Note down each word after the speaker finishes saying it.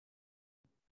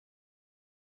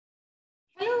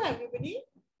Hello everybody.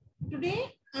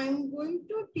 Today I'm going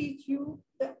to teach you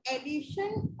the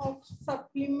addition of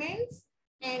supplements,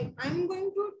 and I'm going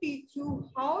to teach you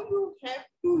how you have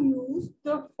to use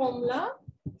the formula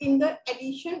in the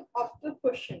addition of the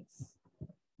questions.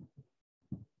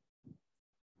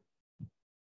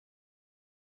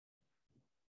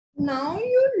 Now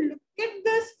you look at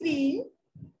the screen.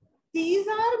 These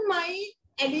are my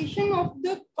addition of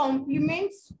the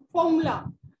complements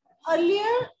formula.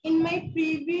 Earlier in my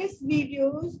previous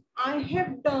videos, I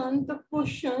have done the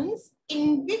questions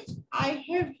in which I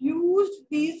have used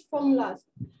these formulas.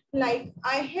 Like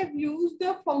I have used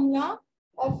the formula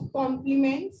of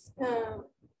complements.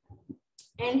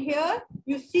 And here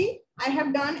you see I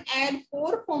have done add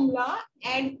 4 formula,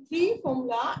 add 3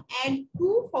 formula, add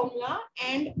 2 formula,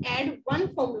 and add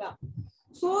 1 formula.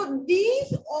 So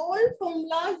these all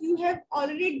formulas you have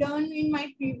already done in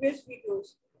my previous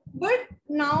videos. But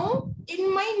now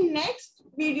in my next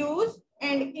videos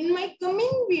and in my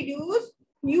coming videos,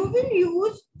 you will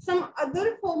use some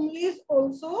other formulas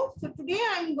also. So today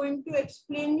I'm going to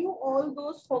explain you all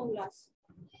those formulas.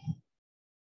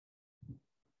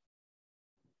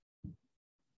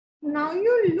 Now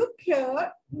you look here,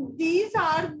 these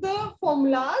are the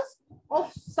formulas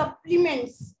of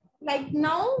supplements. Like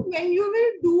now when you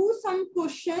will do some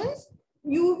questions,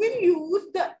 you will use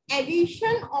the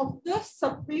addition of the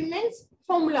supplements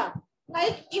formula.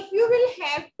 Like if you will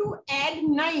have to add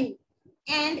 9,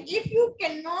 and if you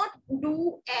cannot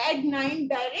do add 9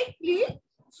 directly,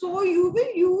 so you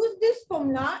will use this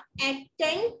formula at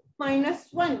 10 minus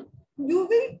 1. You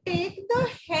will take the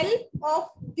help of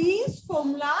these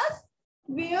formulas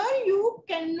where you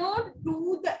cannot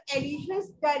do the additions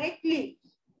directly.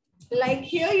 Like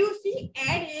here you see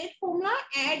add 8 formula,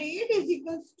 add 8 is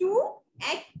equals to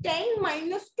at 10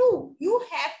 minus 2. You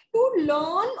have to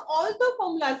learn all the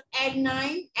formulas. Add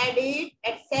 9, add 8,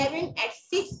 add 7, add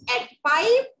 6, add 5,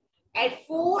 add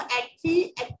 4, add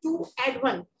 3, add 2, add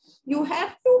 1. You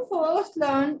have to first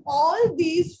learn all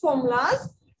these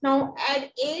formulas. Now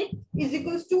add 8 is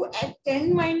equals to add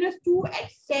 10 minus 2, add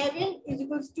 7 is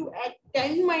equals to add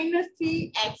 10 minus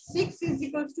 3, add 6 is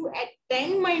equals to add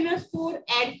 10 minus 4,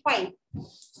 add 5.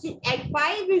 See, add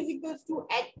 5 is equals to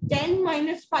add 10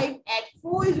 minus 5, add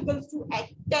 4 is equals to add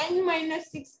 10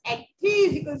 minus 6, add 3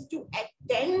 is equals to add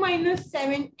 10 minus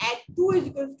 7, add 2 is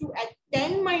equals to add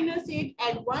 10 minus 8,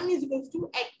 add 1 is equals to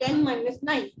add 10 minus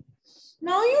 9.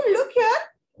 Now you look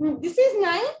here, this is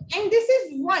 9 and this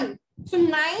is 1. So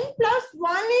 9 plus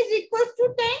 1 is equals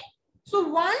to 10. So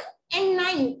 1 and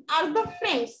 9 are the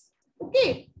friends.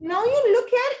 Okay. Now you look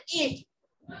here 8.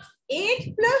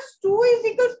 8 plus 2 is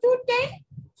equals to 10.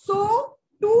 So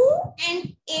 2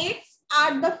 and 8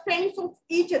 are the friends of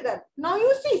each other. Now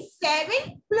you see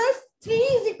 7 plus 3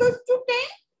 is equals to 10.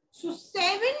 So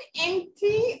 7 and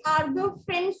 3 are the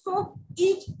friends of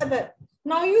each other.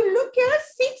 Now you look here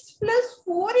 6 plus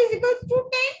 4 is equals to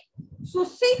 10. So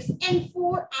 6 and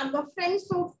 4 are the friends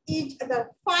of each other.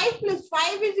 5 plus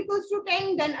 5 is equals to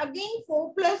 10. Then again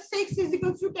 4 plus 6 is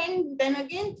equals to 10. Then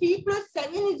again 3 plus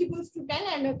 7 is equals to 10.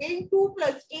 And again 2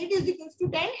 plus 8 is equals to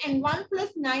 10. And 1 plus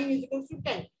 9 is equals to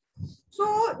 10.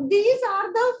 So these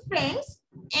are the friends.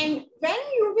 And when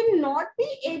you will not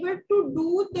be able to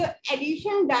do the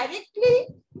addition directly,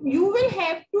 you will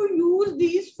have to use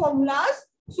these formulas.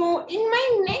 So in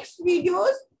my next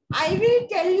videos, I will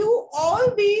tell you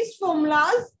all these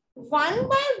formulas one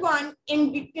by one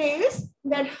in details,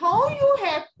 that how you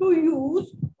have to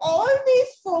use all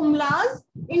these formulas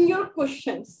in your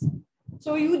questions.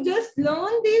 So you just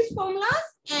learn these formulas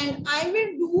and I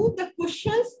will do the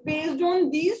questions based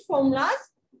on these formulas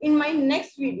in my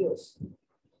next videos.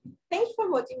 Thanks for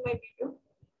watching my video.